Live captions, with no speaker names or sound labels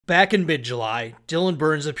Back in mid-July, Dylan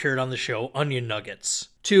Burns appeared on the show Onion Nuggets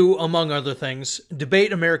to, among other things,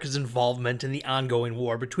 debate America's involvement in the ongoing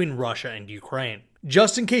war between Russia and Ukraine.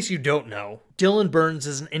 Just in case you don't know, Dylan Burns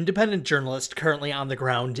is an independent journalist currently on the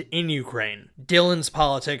ground in Ukraine. Dylan's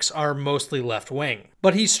politics are mostly left-wing,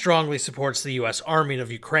 but he strongly supports the US Army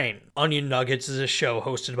of Ukraine. Onion Nuggets is a show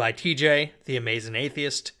hosted by TJ, the Amazing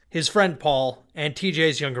Atheist, his friend Paul, and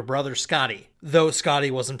TJ's younger brother Scotty, though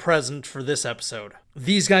Scotty wasn't present for this episode.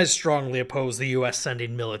 These guys strongly oppose the US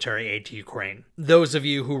sending military aid to Ukraine. Those of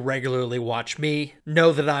you who regularly watch me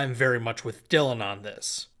know that I'm very much with Dylan on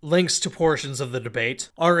this. Links to portions of the debate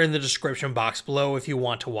are in the description box below if you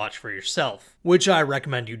want to watch for yourself, which I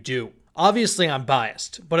recommend you do. Obviously I'm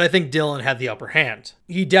biased, but I think Dylan had the upper hand.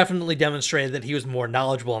 He definitely demonstrated that he was more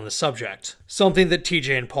knowledgeable on the subject, something that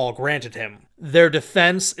TJ and Paul granted him. Their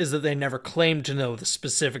defense is that they never claimed to know the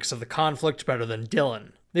specifics of the conflict better than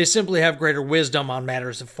Dylan. They simply have greater wisdom on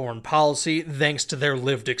matters of foreign policy thanks to their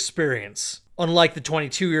lived experience. Unlike the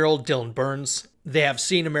 22-year-old Dylan Burns, they have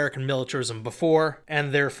seen American militarism before,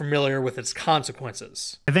 and they're familiar with its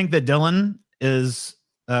consequences. I think that Dylan is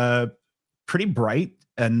pretty bright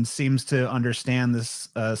and seems to understand this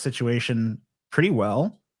situation pretty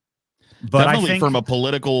well. But definitely I think, from a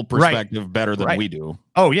political perspective, better than we do.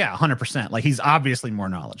 Oh yeah, 100%. Like he's obviously more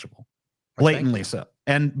knowledgeable, blatantly so.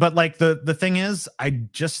 But like the thing is, I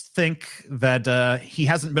just think that he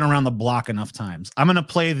hasn't been around the block enough times. I'm gonna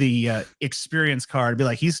play the experience card, be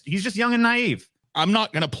like he's just young and naive. I'm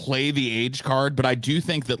not going to play the age card, but I do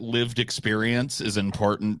think that lived experience is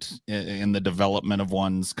important in the development of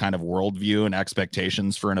one's kind of worldview and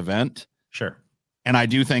expectations for an event. Sure. And I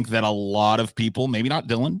do think that a lot of people, maybe not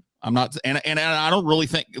Dylan, I'm not, and I don't really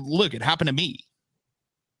think, look, it happened to me.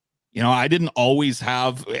 You know, I didn't always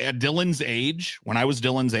have, at Dylan's age, when I was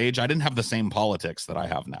Dylan's age, I didn't have the same politics that I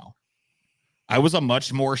have now. I was a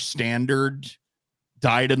much more standard,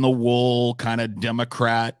 dyed-in-the-wool kind of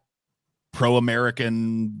Democrat,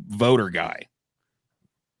 pro-American voter guy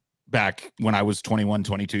back when I was 21,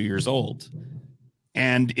 22 years old.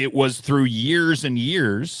 And it was through years and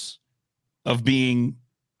years of being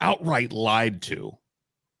outright lied to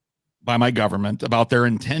by my government about their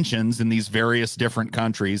intentions in these various different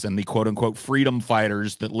countries and the quote-unquote freedom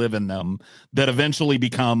fighters that live in them that eventually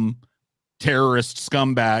become terrorist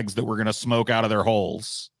scumbags that we're going to smoke out of their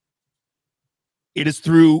holes. It is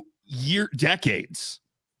through decades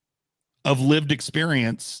of lived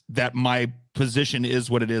experience that my position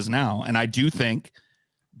is what it is now. And I do think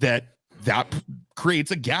that that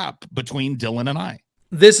creates a gap between Dylan and I.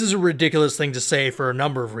 This is a ridiculous thing to say for a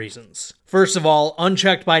number of reasons. First of all,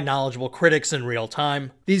 unchecked by knowledgeable critics in real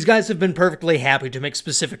time, these guys have been perfectly happy to make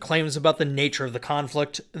specific claims about the nature of the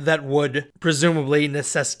conflict that would, presumably,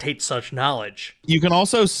 necessitate such knowledge. You can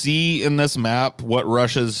also see in this map what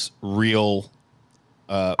Russia's real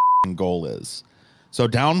goal is. So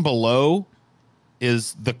down below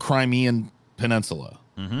is the Crimean Peninsula,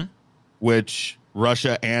 which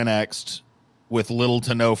Russia annexed with little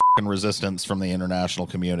to no resistance from the international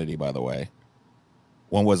community, by the way.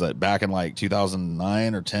 When was it? Back in like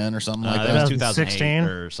 2009 or 10 or something like that? That was 2008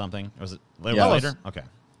 or something. Was it later? Okay.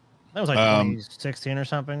 That was like 2016 or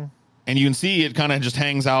something. And you can see it kind of just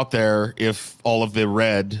hangs out there if all of the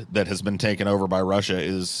red that has been taken over by Russia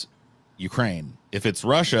is Ukraine. If it's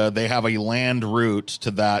Russia, they have a land route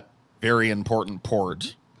to that very important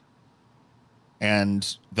port.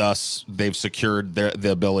 And thus they've secured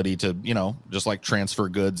the ability to, you know, just like transfer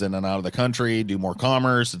goods in and out of the country, do more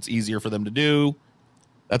commerce. It's easier for them to do.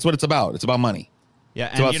 That's what it's about. It's about money. Yeah.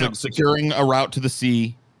 And it's about securing a route to the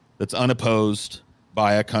sea that's unopposed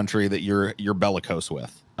by a country that you're bellicose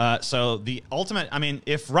with. So the ultimate, I mean,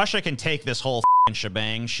 if Russia can take this whole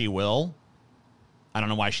shebang, she will. I don't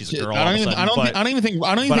know why she's a girl. I don't even think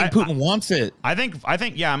Putin wants it. I think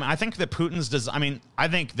yeah. I mean, I think that Putin's I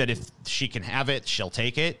think that if she can have it, she'll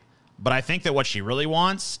take it. But I think that what she really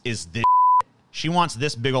wants is this. She wants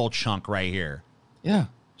this big old chunk right here. Yeah,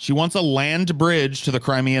 she wants a land bridge to the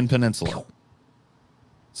Crimean Peninsula,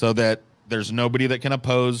 so that there's nobody that can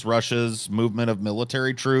oppose Russia's movement of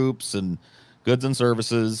military troops and goods and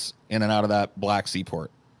services in and out of that Black Sea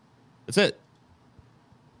port. That's it.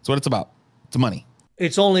 That's what it's about. It's money.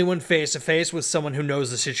 It's only when face to face with someone who knows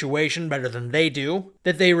the situation better than they do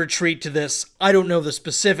that they retreat to this, I don't know the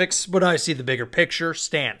specifics, but I see the bigger picture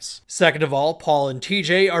stance. Second of all, Paul and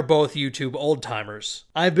TJ are both YouTube old-timers.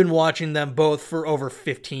 I've been watching them both for over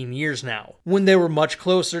 15 years now, when they were much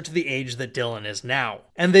closer to the age that Dylan is now.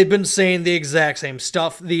 And they've been saying the exact same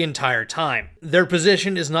stuff the entire time. Their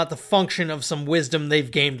position is not the function of some wisdom they've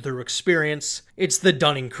gained through experience, it's the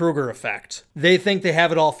Dunning-Kruger effect. They think they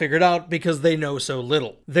have it all figured out because they know so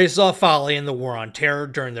little. They saw folly in the War on Terror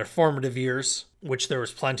during their formative years, which there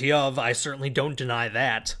was plenty of, I certainly don't deny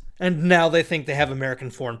that. And now they think they have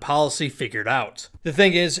American foreign policy figured out. The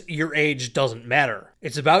thing is, your age doesn't matter.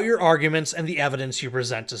 It's about your arguments and the evidence you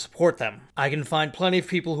present to support them. I can find plenty of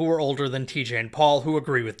people who are older than TJ and Paul who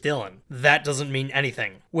agree with Dylan. That doesn't mean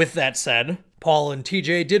anything. With that said, Paul and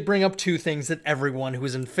TJ did bring up two things that everyone who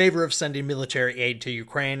is in favor of sending military aid to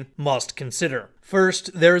Ukraine must consider.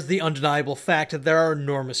 First, there is the undeniable fact that there are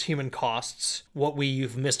enormous human costs, what we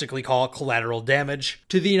euphemistically call collateral damage,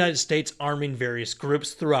 to the United States arming various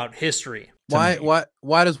groups throughout history. Why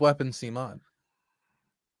does weapons seem odd?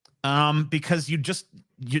 Because you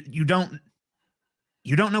don't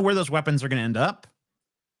know where those weapons are going to end up.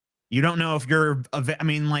 You don't know if I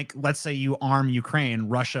mean, like, let's say you arm Ukraine,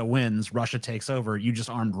 Russia wins, Russia takes over. You just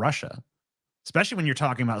armed Russia. Especially when you're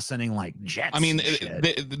talking about sending like jets. I mean,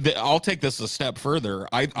 I'll take this a step further.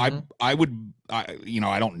 I would, you know,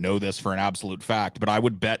 I don't know this for an absolute fact, but I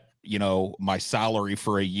would bet, you know, my salary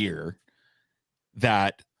for a year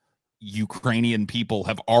that Ukrainian people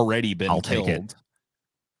have already been killed. Take it.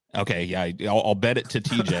 Okay, yeah, I'll bet it to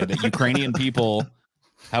TJ that Ukrainian people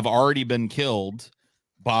have already been killed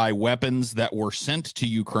by weapons that were sent to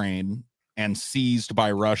Ukraine and seized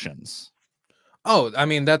by Russians. Oh, I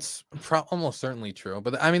mean, that's almost certainly true.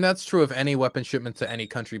 But I mean, that's true of any weapon shipment to any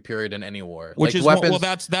country, period, in any war. Which like is weapons, well,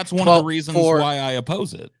 that's one of the reasons why I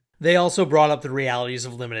oppose it. They also brought up the realities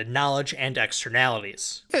of limited knowledge and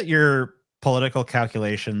externalities. That your political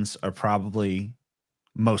calculations are probably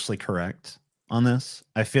mostly correct on this.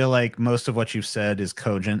 I feel like most of what you've said is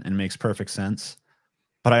cogent and makes perfect sense.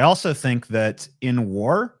 But I also think that in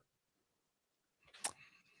war,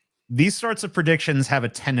 these sorts of predictions have a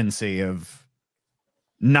tendency of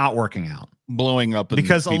not working out, blowing up,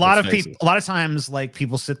 because a lot of times, like,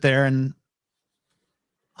 people sit there and,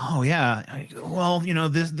 oh yeah, well, you know,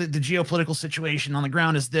 the geopolitical situation on the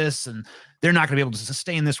ground is this, and they're not going to be able to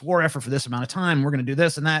sustain this war effort for this amount of time. We're going to do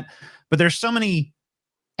this and that. But there's so many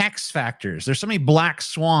X factors. There's so many black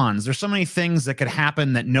swans. There's so many things that could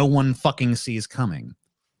happen that no one fucking sees coming.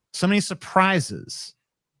 So many surprises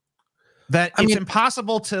that it's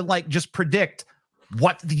impossible to, like, just predict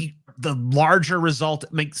what the larger result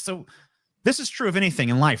makes. So this is true of anything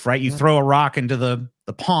in life, right? You throw a rock into the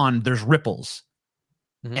pond, there's ripples.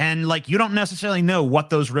 And, like, you don't necessarily know what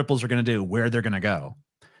those ripples are going to do, where they're going to go.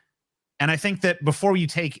 And I think that before you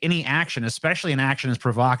take any action, especially an action as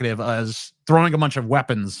provocative as throwing a bunch of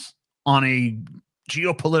weapons on a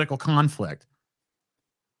geopolitical conflict,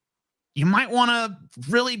 you might want to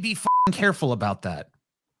really be careful about that.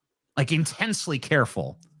 Like, intensely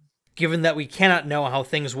careful. Given that we cannot know how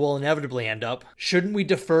things will inevitably end up, shouldn't we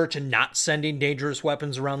defer to not sending dangerous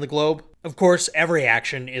weapons around the globe? Of course, every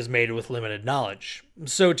action is made with limited knowledge.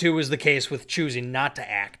 So too is the case with choosing not to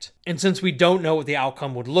act. And since we don't know what the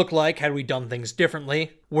outcome would look like had we done things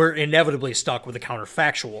differently, we're inevitably stuck with the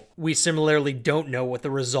counterfactual. We similarly don't know what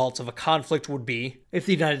the results of a conflict would be if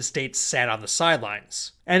the United States sat on the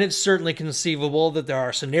sidelines. And it's certainly conceivable that there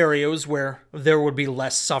are scenarios where there would be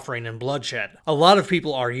less suffering and bloodshed. A lot of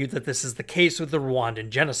people argue that this is the case with the Rwandan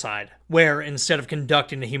genocide, where instead of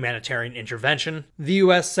conducting a humanitarian intervention, the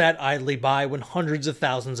US sat idly by when hundreds of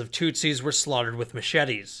thousands of Tutsis were slaughtered with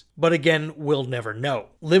machetes. But again, we'll never know.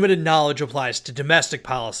 Limited knowledge applies to domestic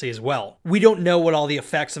policy as well. We don't know what all the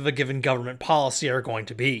effects of a given government policy are going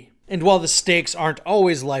to be. And while the stakes aren't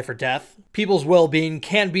always life or death, people's well-being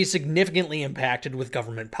can be significantly impacted with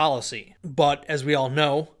government policy. But, as we all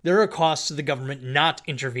know, there are costs to the government not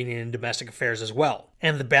intervening in domestic affairs as well.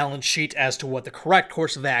 And the balance sheet as to what the correct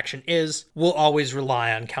course of action is will always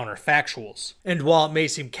rely on counterfactuals. And while it may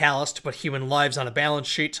seem callous to put human lives on a balance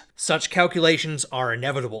sheet, such calculations are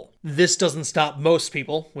inevitable. This doesn't stop most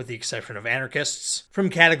people, with the exception of anarchists, from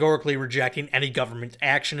categorically rejecting any government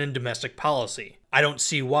action in domestic policy. I don't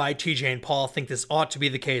see why TJ and Paul think this ought to be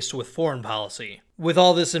the case with foreign policy. With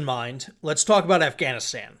all this in mind, let's talk about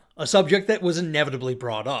Afghanistan, a subject that was inevitably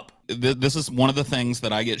brought up. This is one of the things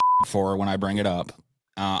that I get for when I bring it up.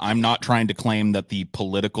 I'm not trying to claim that the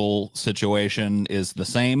political situation is the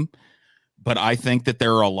same, but I think that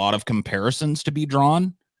there are a lot of comparisons to be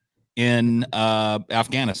drawn in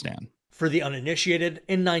Afghanistan. For the uninitiated,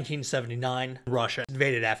 in 1979, Russia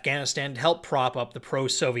invaded Afghanistan to help prop up the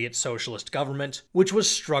pro-Soviet socialist government, which was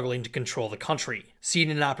struggling to control the country.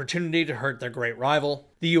 Seeing an opportunity to hurt their great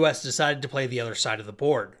rival, the US decided to play the other side of the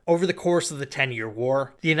board. Over the course of the 10-year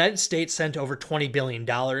war, the United States sent over $20 billion,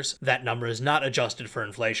 that number is not adjusted for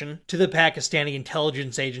inflation, to the Pakistani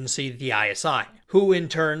intelligence agency, the ISI, who in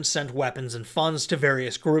turn sent weapons and funds to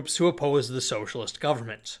various groups who opposed the socialist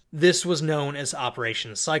government. This was known as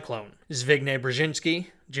Operation Cyclone. Zbigniew Brzezinski,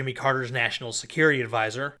 Jimmy Carter's national security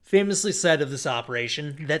advisor, famously said of this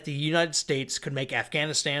operation that the United States could make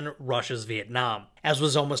Afghanistan Russia's Vietnam. As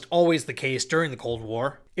was almost always the case during the Cold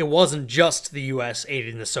War, it wasn't just the US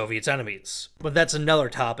aiding the Soviets' enemies. But that's another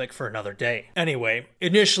topic for another day. Anyway,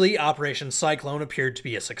 initially Operation Cyclone appeared to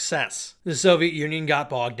be a success. The Soviet Union got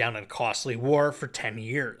bogged down in a costly war for 10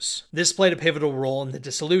 years. This played a pivotal role in the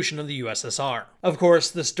dissolution of the USSR. Of course,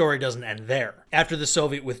 the story doesn't end there. After the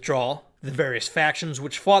Soviet withdrawal, the various factions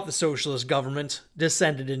which fought the socialist government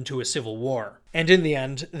descended into a civil war. And in the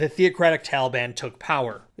end, the theocratic Taliban took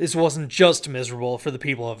power. This wasn't just miserable for the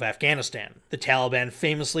people of Afghanistan. The Taliban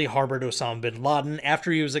famously harbored Osama bin Laden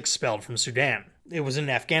after he was expelled from Sudan. It was in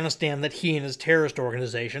Afghanistan that he and his terrorist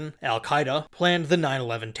organization, Al-Qaeda, planned the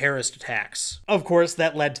 9/11 terrorist attacks. Of course,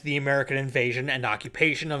 that led to the American invasion and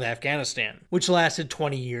occupation of Afghanistan, which lasted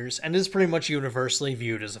 20 years and is pretty much universally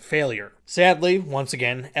viewed as a failure. Sadly, once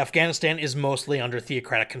again, Afghanistan is mostly under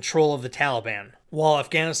theocratic control of the Taliban. While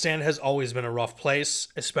Afghanistan has always been a rough place,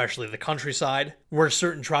 especially the countryside, where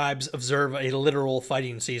certain tribes observe a literal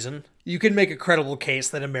fighting season, you can make a credible case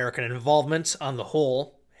that American involvement, on the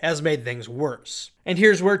whole, has made things worse. And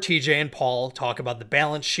here's where TJ and Paul talk about the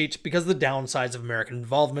balance sheet because the downsides of American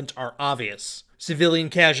involvement are obvious. Civilian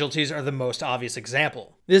casualties are the most obvious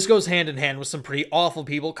example. This goes hand in hand with some pretty awful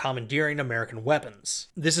people commandeering American weapons.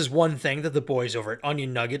 This is one thing that the boys over at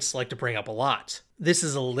Onion Nuggets like to bring up a lot. This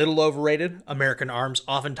is a little overrated. American arms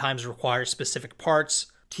oftentimes require specific parts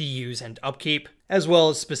to use and upkeep, as well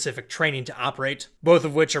as specific training to operate, both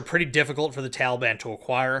of which are pretty difficult for the Taliban to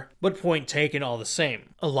acquire, but point taken all the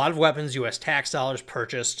same. A lot of weapons US tax dollars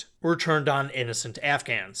purchased were turned on innocent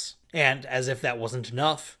Afghans. And, as if that wasn't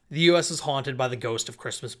enough, the US is haunted by the ghost of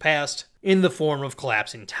Christmas past in the form of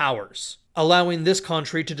collapsing towers. Allowing this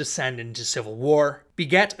country to descend into civil war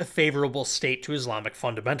begat a favorable state to Islamic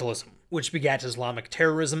fundamentalism, which begat Islamic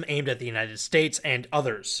terrorism aimed at the United States and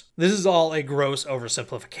others. This is all a gross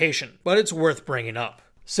oversimplification, but it's worth bringing up.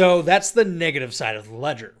 So that's the negative side of the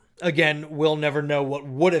ledger. Again, we'll never know what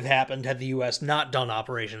would have happened had the US not done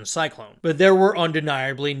Operation Cyclone, but there were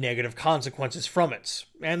undeniably negative consequences from it,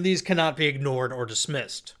 and these cannot be ignored or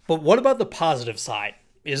dismissed. But what about the positive side?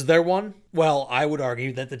 Is there one? Well, I would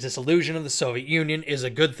argue that the dissolution of the Soviet Union is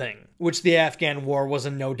a good thing, which the Afghan war was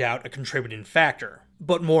no doubt a contributing factor.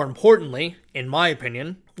 But more importantly, in my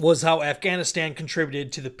opinion, was how Afghanistan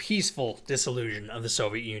contributed to the peaceful dissolution of the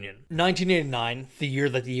Soviet Union. 1989, the year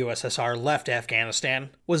that the USSR left Afghanistan,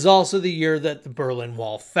 was also the year that the Berlin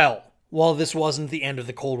Wall fell. While this wasn't the end of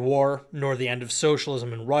the Cold War, nor the end of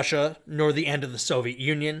socialism in Russia, nor the end of the Soviet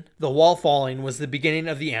Union, the wall falling was the beginning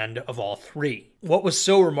of the end of all three. What was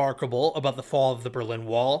so remarkable about the fall of the Berlin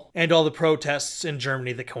Wall, and all the protests in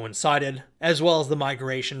Germany that coincided, as well as the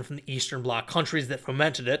migration from the Eastern Bloc countries that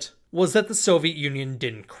fomented it, was that the Soviet Union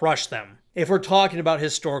didn't crush them. If we're talking about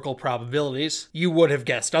historical probabilities, you would have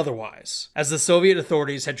guessed otherwise, as the Soviet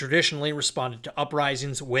authorities had traditionally responded to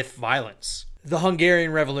uprisings with violence. The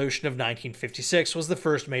Hungarian Revolution of 1956 was the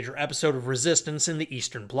first major episode of resistance in the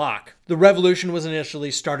Eastern Bloc. The revolution was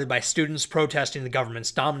initially started by students protesting the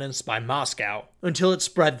government's dominance by Moscow, until it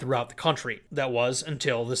spread throughout the country. That was,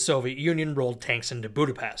 until the Soviet Union rolled tanks into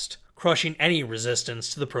Budapest, crushing any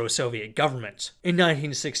resistance to the pro-Soviet government. In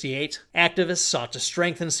 1968, activists sought to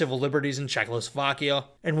strengthen civil liberties in Czechoslovakia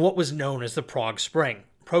and what was known as the Prague Spring.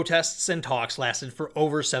 Protests and talks lasted for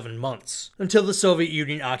over 7 months, until the Soviet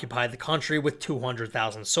Union occupied the country with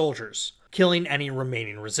 200,000 soldiers, killing any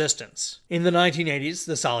remaining resistance. In the 1980s,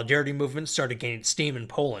 the Solidarity movement started gaining steam in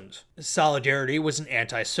Poland. Solidarity was an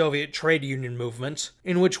anti-Soviet trade union movement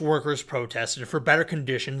in which workers protested for better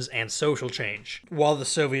conditions and social change. While the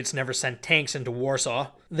Soviets never sent tanks into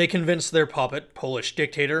Warsaw, they convinced their puppet, Polish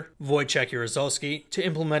dictator Wojciech Jaruzelski, to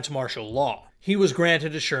implement martial law. He was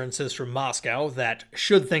granted assurances from Moscow that,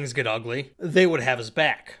 should things get ugly, they would have his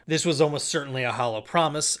back. This was almost certainly a hollow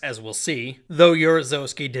promise, as we'll see, though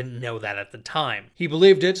Jaruzelski didn't know that at the time. He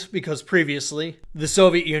believed it because previously, the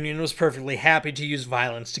Soviet Union was perfectly happy to use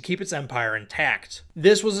violence to keep its empire intact.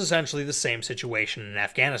 This was essentially the same situation in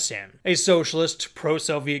Afghanistan. A socialist,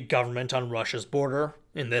 pro-Soviet government on Russia's border,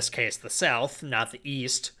 in this case the South, not the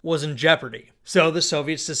East, was in jeopardy. So the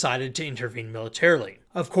Soviets decided to intervene militarily.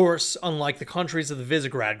 Of course, unlike the countries of the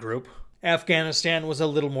Visegrad Group, Afghanistan was a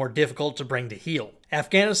little more difficult to bring to heel.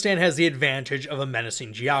 Afghanistan has the advantage of a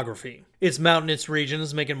menacing geography. Its mountainous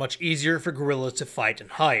regions make it much easier for guerrillas to fight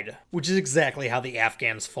and hide, which is exactly how the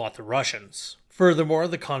Afghans fought the Russians. Furthermore,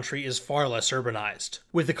 the country is far less urbanized,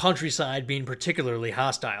 with the countryside being particularly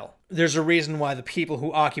hostile. There's a reason why the people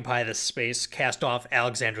who occupy this space cast off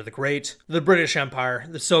Alexander the Great, the British Empire,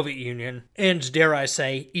 the Soviet Union, and, dare I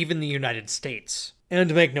say, even the United States.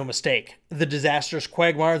 And make no mistake, the disastrous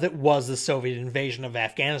quagmire that was the Soviet invasion of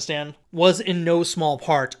Afghanistan was in no small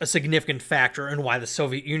part a significant factor in why the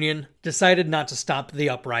Soviet Union decided not to stop the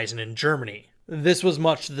uprising in Germany. This was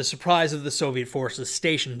much to the surprise of the Soviet forces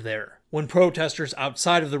stationed there. When protesters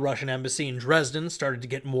outside of the Russian embassy in Dresden started to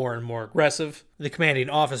get more and more aggressive, the commanding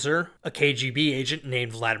officer, a KGB agent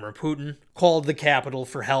named Vladimir Putin, called the capital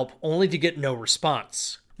for help only to get no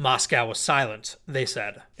response. Moscow was silent, they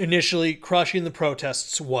said. Initially, crushing the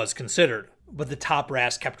protests was considered, but the top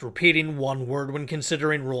brass kept repeating one word when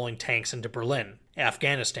considering rolling tanks into Berlin: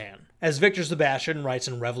 Afghanistan. As Victor Sebastian writes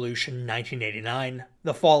in Revolution 1989,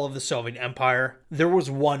 The Fall of the Soviet Empire, there was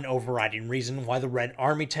one overriding reason why the Red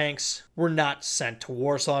Army tanks were not sent to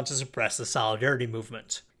Warsaw to suppress the Solidarity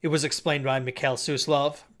movement. It was explained by Mikhail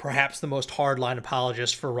Suslov, perhaps the most hardline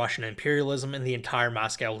apologist for Russian imperialism in the entire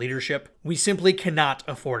Moscow leadership. We simply cannot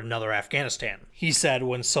afford another Afghanistan, he said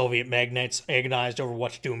when Soviet magnates agonized over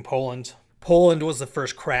what to do in Poland. Poland was the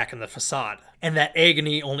first crack in the facade, and that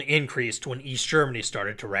agony only increased when East Germany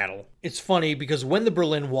started to rattle. It's funny because when the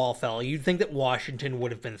Berlin Wall fell, you'd think that Washington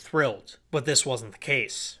would have been thrilled, but this wasn't the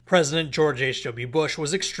case. President George H.W. Bush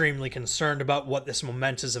was extremely concerned about what this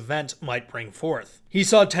momentous event might bring forth. He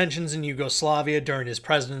saw tensions in Yugoslavia during his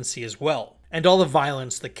presidency as well, and all the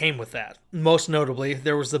violence that came with that. Most notably,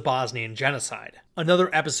 there was the Bosnian genocide,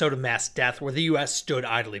 another episode of mass death where the US stood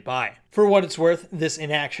idly by. For what it's worth, this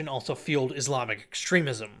inaction also fueled Islamic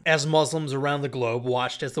extremism, as Muslims around the globe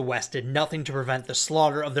watched as the West did nothing to prevent the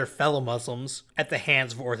slaughter of their fellow Muslims at the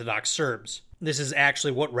hands of Orthodox Serbs. This is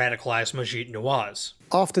actually what radicalized Majid Nawaz.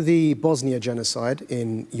 After the Bosnia genocide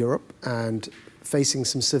in Europe and facing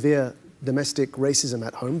some severe domestic racism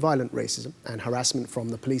at home, violent racism and harassment from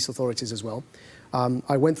the police authorities as well,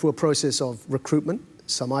 I went through a process of recruitment.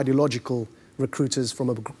 Some ideological recruiters from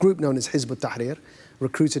a group known as Hizb ut-Tahrir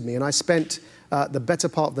recruited me, and I spent the better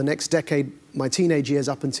part of the next decade, my teenage years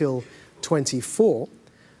up until 24,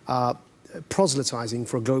 proselytizing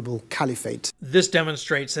for a global caliphate. This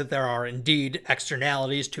demonstrates that there are indeed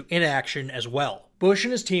externalities to inaction as well. Bush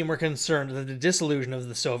and his team were concerned that the dissolution of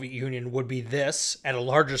the Soviet Union would be this, at a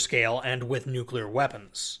larger scale and with nuclear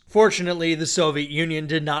weapons. Fortunately, the Soviet Union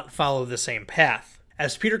did not follow the same path.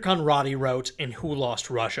 As Peter Conradi wrote in Who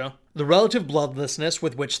Lost Russia, the relative bloodlessness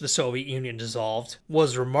with which the Soviet Union dissolved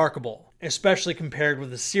was remarkable, especially compared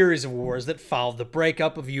with the series of wars that followed the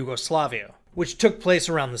breakup of Yugoslavia, which took place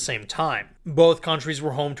around the same time. Both countries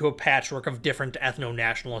were home to a patchwork of different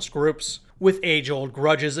ethno-nationalist groups, with age-old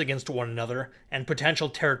grudges against one another and potential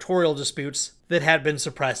territorial disputes that had been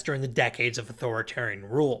suppressed during the decades of authoritarian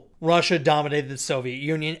rule. Russia dominated the Soviet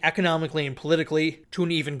Union economically and politically to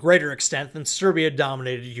an even greater extent than Serbia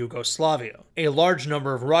dominated Yugoslavia. A large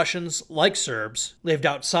number of Russians, like Serbs, lived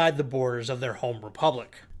outside the borders of their home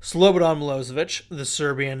republic. Slobodan Milosevic, the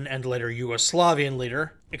Serbian and later Yugoslavian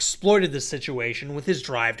leader, exploited this situation with his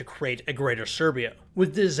drive to create a greater Serbia,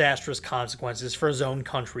 with disastrous consequences for his own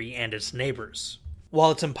country and its neighbors.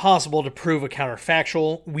 While it's impossible to prove a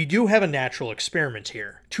counterfactual, we do have a natural experiment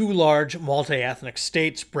here. Two large, multi-ethnic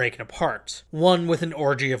states breaking apart, one with an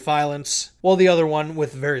orgy of violence, while the other one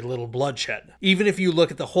with very little bloodshed. Even if you look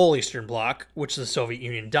at the whole Eastern Bloc, which the Soviet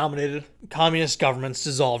Union dominated, communist governments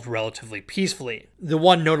dissolved relatively peacefully, the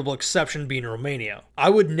one notable exception being Romania. I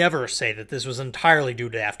would never say that this was entirely due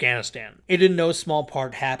to Afghanistan. It in no small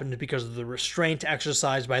part happened because of the restraint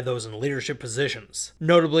exercised by those in leadership positions,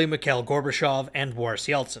 notably Mikhail Gorbachev and Boris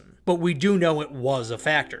Yeltsin. But we do know it was a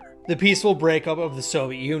factor. The peaceful breakup of the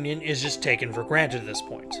Soviet Union is just taken for granted at this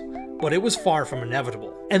point, but it was far from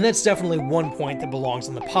inevitable. And that's definitely one point that belongs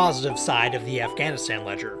on the positive side of the Afghanistan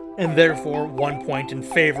ledger, and therefore one point in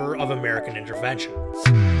favor of American intervention.